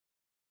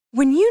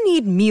When you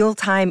need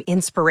mealtime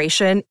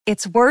inspiration,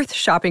 it's worth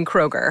shopping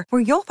Kroger,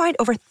 where you'll find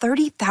over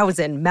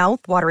 30,000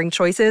 mouth-watering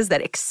choices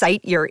that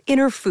excite your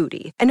inner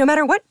foodie. And no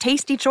matter what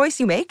tasty choice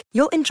you make,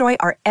 you'll enjoy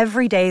our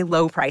everyday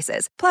low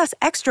prices, plus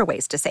extra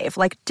ways to save,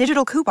 like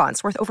digital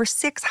coupons worth over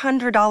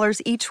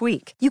 $600 each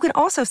week. You can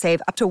also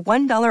save up to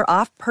 $1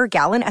 off per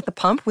gallon at the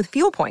pump with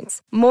fuel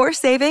points. More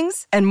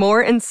savings and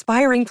more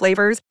inspiring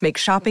flavors make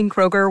shopping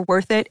Kroger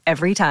worth it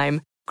every time.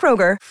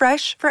 Kroger,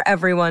 fresh for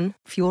everyone.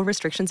 Fuel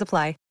restrictions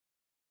apply.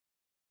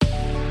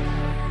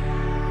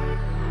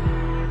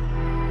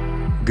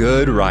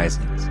 Good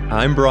risings.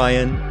 I'm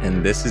Brian,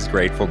 and this is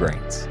Grateful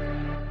Grains.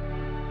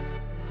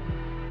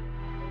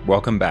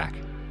 Welcome back.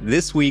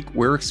 This week,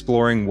 we're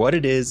exploring what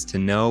it is to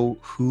know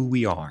who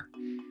we are.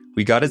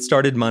 We got it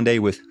started Monday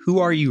with Who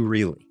Are You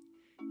Really?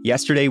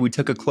 Yesterday, we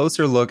took a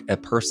closer look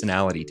at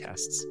personality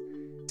tests.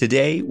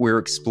 Today, we're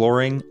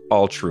exploring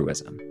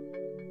altruism.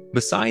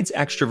 Besides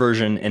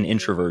extroversion and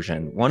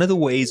introversion, one of the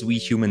ways we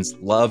humans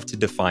love to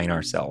define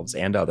ourselves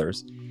and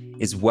others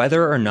is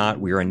whether or not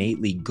we're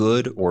innately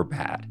good or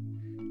bad.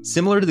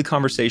 Similar to the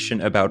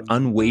conversation about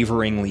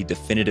unwaveringly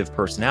definitive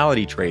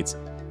personality traits,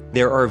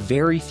 there are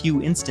very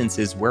few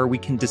instances where we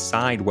can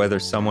decide whether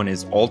someone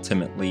is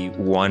ultimately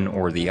one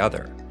or the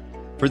other.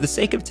 For the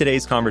sake of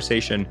today's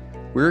conversation,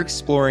 we're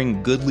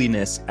exploring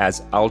goodliness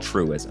as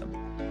altruism.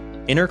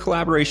 In her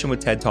collaboration with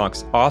TED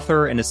Talks,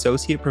 author and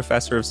associate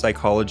professor of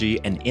psychology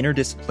and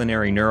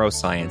interdisciplinary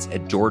neuroscience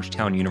at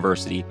Georgetown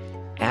University,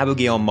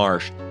 Abigail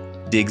Marsh,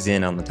 digs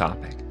in on the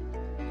topic.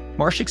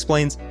 Marsh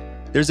explains,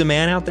 there's a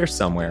man out there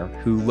somewhere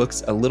who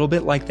looks a little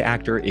bit like the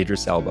actor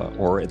Idris Elba,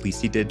 or at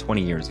least he did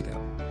 20 years ago.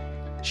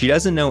 She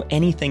doesn't know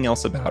anything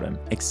else about him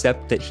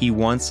except that he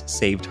once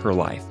saved her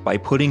life by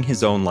putting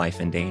his own life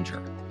in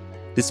danger.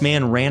 This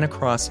man ran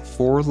across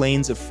 4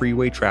 lanes of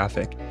freeway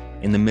traffic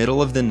in the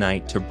middle of the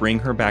night to bring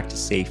her back to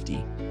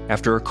safety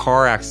after a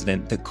car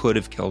accident that could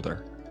have killed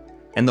her.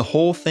 And the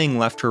whole thing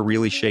left her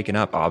really shaken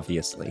up,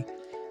 obviously,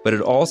 but it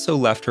also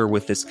left her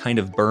with this kind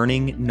of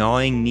burning,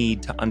 gnawing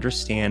need to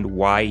understand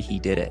why he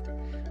did it.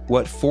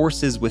 What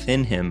forces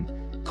within him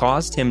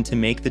caused him to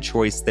make the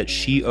choice that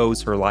she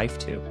owes her life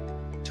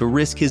to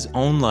risk his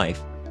own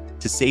life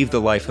to save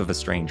the life of a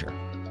stranger.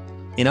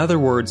 In other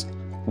words,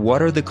 what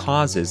are the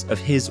causes of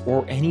his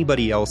or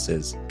anybody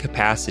else's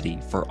capacity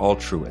for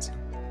altruism?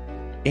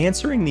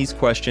 Answering these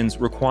questions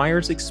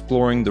requires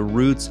exploring the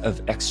roots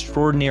of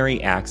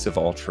extraordinary acts of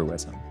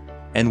altruism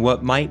and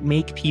what might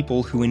make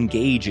people who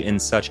engage in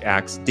such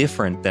acts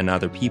different than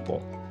other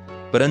people.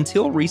 But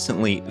until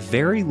recently,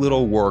 very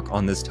little work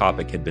on this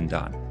topic had been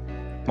done.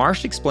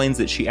 Marsh explains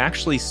that she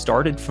actually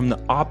started from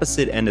the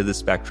opposite end of the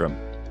spectrum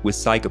with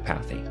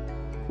psychopathy,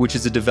 which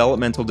is a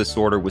developmental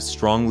disorder with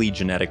strongly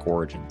genetic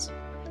origins.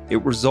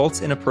 It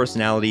results in a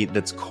personality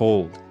that's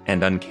cold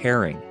and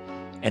uncaring,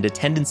 and a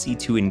tendency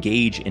to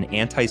engage in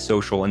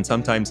antisocial and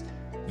sometimes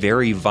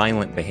very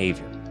violent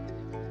behavior.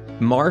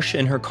 Marsh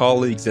and her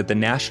colleagues at the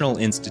National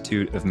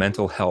Institute of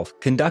Mental Health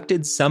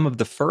conducted some of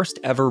the first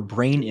ever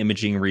brain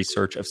imaging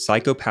research of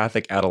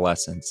psychopathic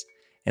adolescents,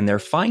 and their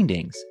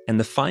findings, and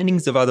the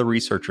findings of other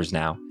researchers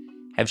now,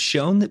 have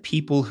shown that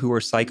people who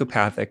are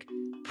psychopathic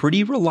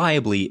pretty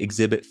reliably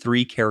exhibit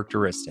 3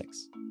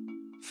 characteristics.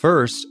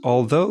 First,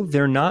 although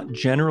they're not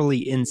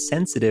generally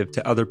insensitive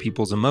to other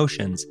people's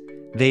emotions,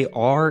 they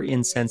are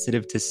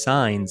insensitive to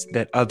signs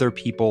that other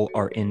people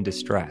are in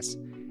distress.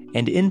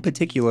 And in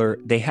particular,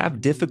 they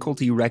have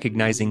difficulty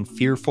recognizing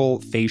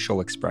fearful facial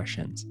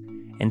expressions.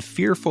 And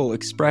fearful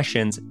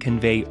expressions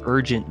convey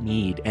urgent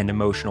need and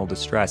emotional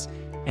distress,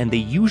 and they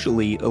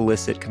usually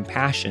elicit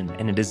compassion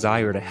and a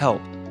desire to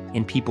help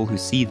in people who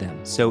see them.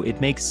 So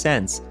it makes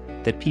sense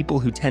that people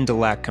who tend to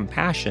lack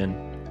compassion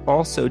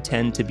also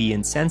tend to be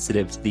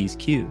insensitive to these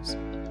cues.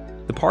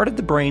 The part of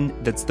the brain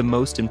that's the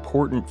most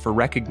important for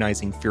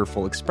recognizing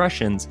fearful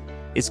expressions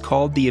is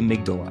called the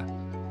amygdala.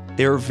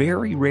 There are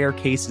very rare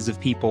cases of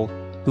people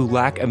who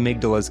lack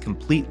amygdalas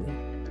completely,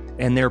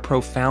 and they're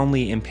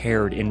profoundly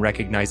impaired in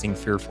recognizing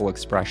fearful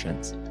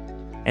expressions.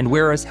 And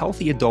whereas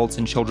healthy adults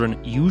and children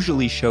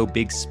usually show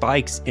big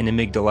spikes in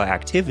amygdala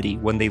activity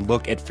when they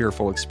look at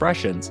fearful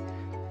expressions,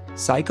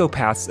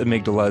 psychopaths'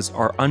 amygdalas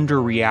are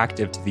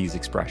underreactive to these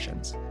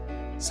expressions.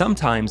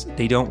 Sometimes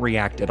they don't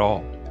react at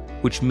all,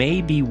 which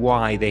may be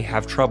why they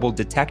have trouble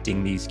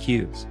detecting these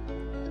cues.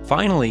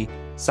 Finally,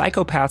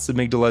 psychopaths'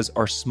 amygdalas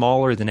are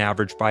smaller than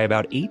average by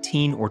about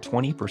 18 or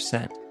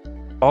 20%.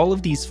 All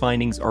of these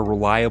findings are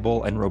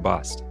reliable and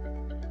robust.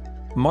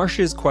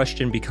 Marsh's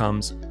question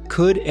becomes,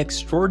 could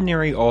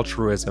extraordinary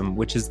altruism,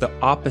 which is the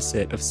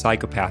opposite of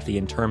psychopathy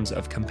in terms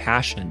of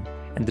compassion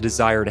and the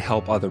desire to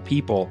help other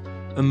people,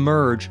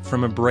 emerge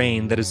from a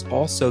brain that is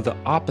also the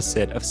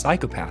opposite of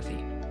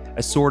psychopathy,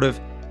 a sort of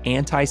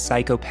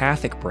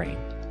anti-psychopathic brain,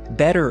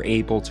 better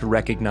able to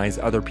recognize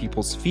other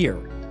people's fear,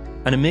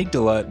 an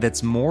amygdala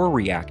that's more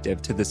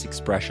reactive to this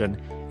expression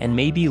and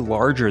may be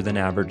larger than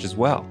average as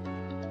well.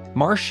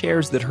 Marsh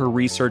shares that her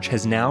research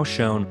has now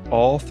shown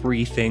all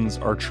 3 things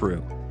are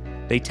true.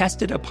 They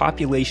tested a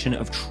population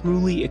of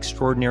truly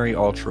extraordinary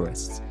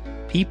altruists,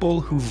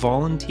 People who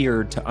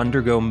volunteered to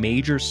undergo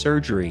major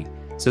surgery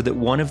so that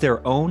one of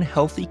their own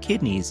healthy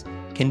kidneys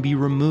can be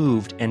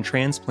removed and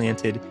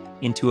transplanted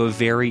into a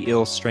very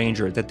ill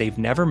stranger that they've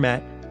never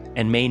met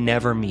and may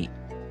never meet.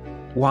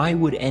 Why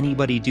would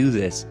anybody do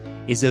this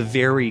is a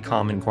very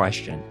common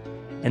question.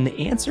 And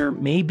the answer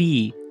may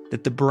be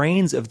that the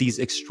brains of these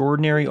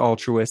extraordinary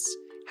altruists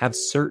have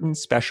certain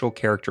special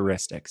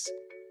characteristics.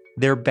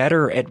 They're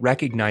better at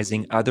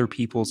recognizing other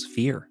people's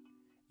fear.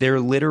 They're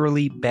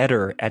literally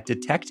better at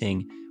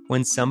detecting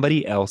when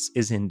somebody else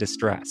is in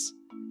distress.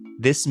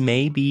 This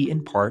may be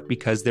in part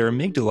because their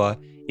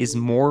amygdala is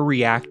more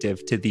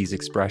reactive to these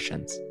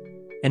expressions.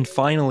 And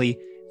finally,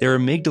 their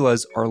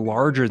amygdalas are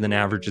larger than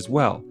average as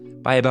well,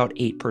 by about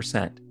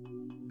 8%.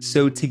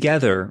 So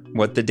together,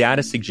 what the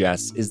data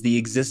suggests is the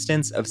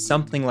existence of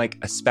something like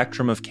a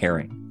spectrum of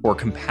caring or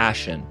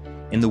compassion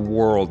in the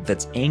world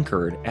that's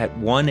anchored at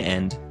one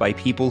end by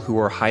people who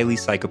are highly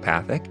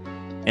psychopathic,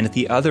 and at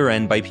the other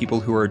end by people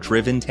who are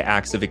driven to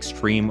acts of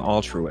extreme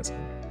altruism.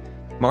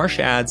 Marsh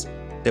adds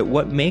that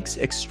what makes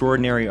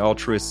extraordinary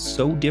altruists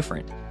so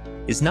different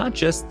is not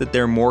just that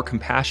they're more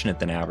compassionate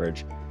than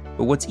average,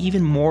 but what's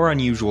even more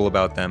unusual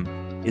about them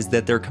is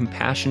that they're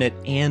compassionate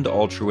and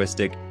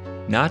altruistic,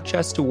 not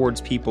just towards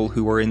people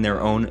who are in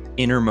their own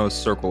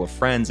innermost circle of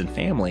friends and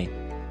family,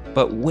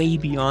 but way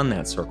beyond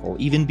that circle,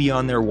 even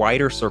beyond their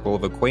wider circle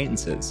of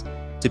acquaintances,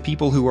 to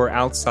people who are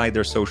outside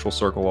their social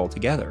circle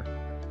altogether.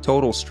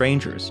 Total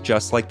strangers,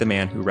 just like the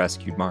man who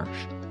rescued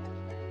Marsh.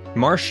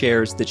 Marsh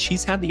shares that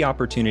she's had the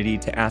opportunity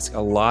to ask a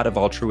lot of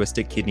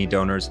altruistic kidney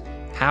donors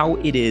how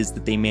it is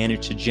that they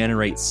manage to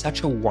generate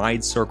such a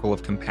wide circle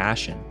of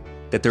compassion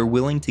that they're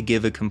willing to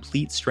give a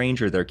complete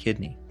stranger their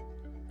kidney.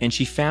 And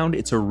she found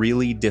it's a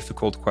really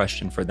difficult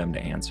question for them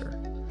to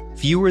answer.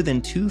 Fewer than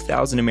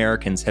 2,000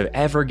 Americans have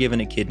ever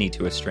given a kidney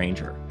to a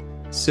stranger.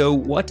 So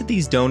what do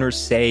these donors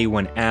say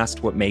when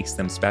asked what makes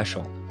them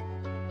special?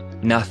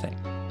 Nothing.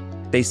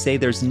 They say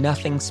there's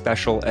nothing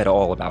special at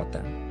all about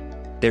them.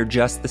 They're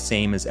just the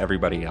same as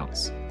everybody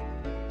else.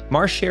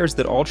 Marsh shares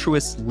that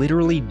altruists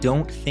literally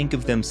don't think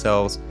of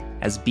themselves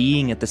as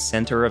being at the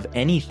center of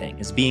anything,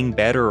 as being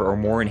better or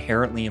more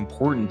inherently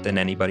important than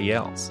anybody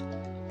else.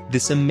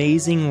 This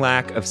amazing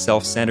lack of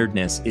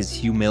self-centeredness is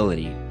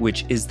humility,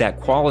 which is that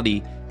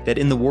quality that,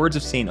 in the words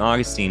of St.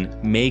 Augustine,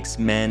 makes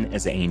men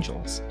as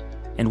angels.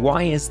 And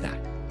why is that?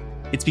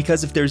 It's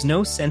because if there's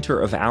no center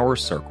of our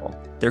circle,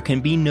 there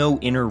can be no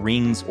inner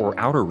rings or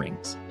outer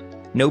rings.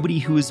 Nobody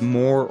who is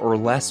more or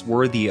less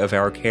worthy of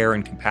our care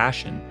and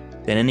compassion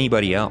than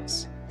anybody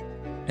else.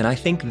 And I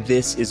think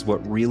this is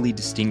what really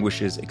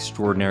distinguishes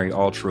extraordinary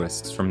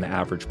altruists from the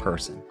average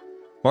person.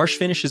 Marsh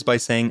finishes by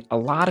saying a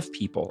lot of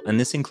people, and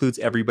this includes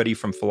everybody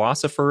from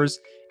philosophers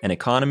and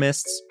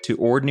economists to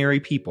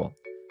ordinary people,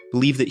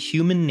 believe that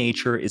human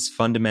nature is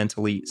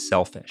fundamentally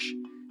selfish,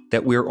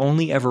 that we're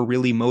only ever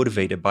really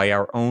motivated by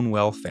our own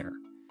welfare.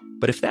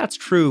 But if that's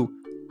true,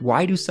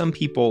 why do some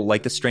people,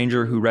 like the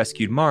stranger who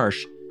rescued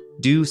Marsh,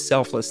 do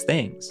selfless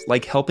things,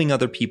 like helping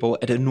other people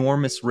at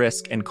enormous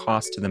risk and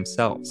cost to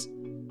themselves?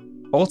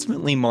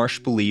 Ultimately, Marsh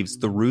believes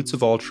the roots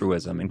of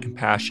altruism and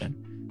compassion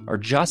are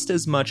just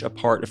as much a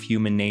part of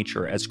human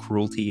nature as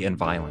cruelty and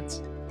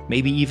violence,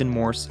 maybe even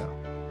more so.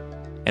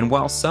 And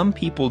while some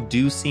people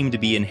do seem to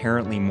be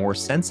inherently more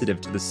sensitive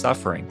to the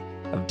suffering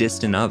of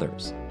distant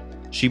others,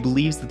 she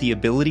believes that the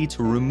ability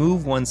to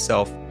remove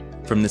oneself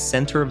from the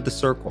center of the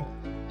circle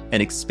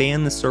and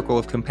expand the circle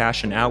of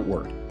compassion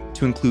outward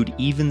to include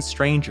even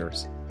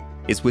strangers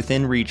is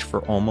within reach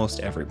for almost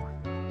everyone.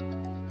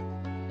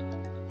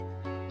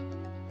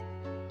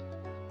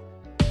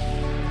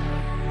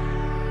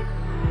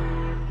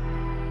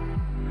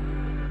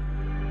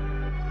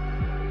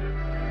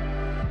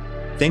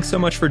 Thanks so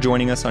much for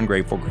joining us on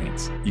Grateful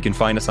Grains. You can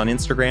find us on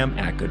Instagram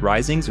at Good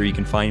Risings, or you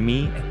can find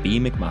me at B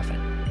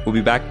McMuffin. We'll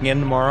be back again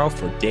tomorrow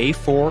for day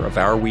 4 of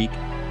our week,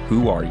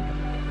 Who Are You?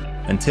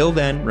 Until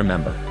then,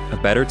 remember, a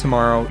better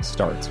tomorrow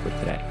starts with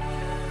today.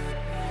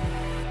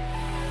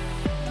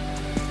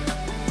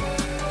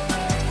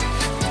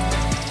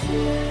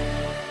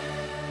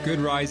 Good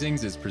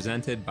Risings is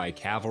presented by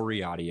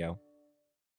Cavalry Audio.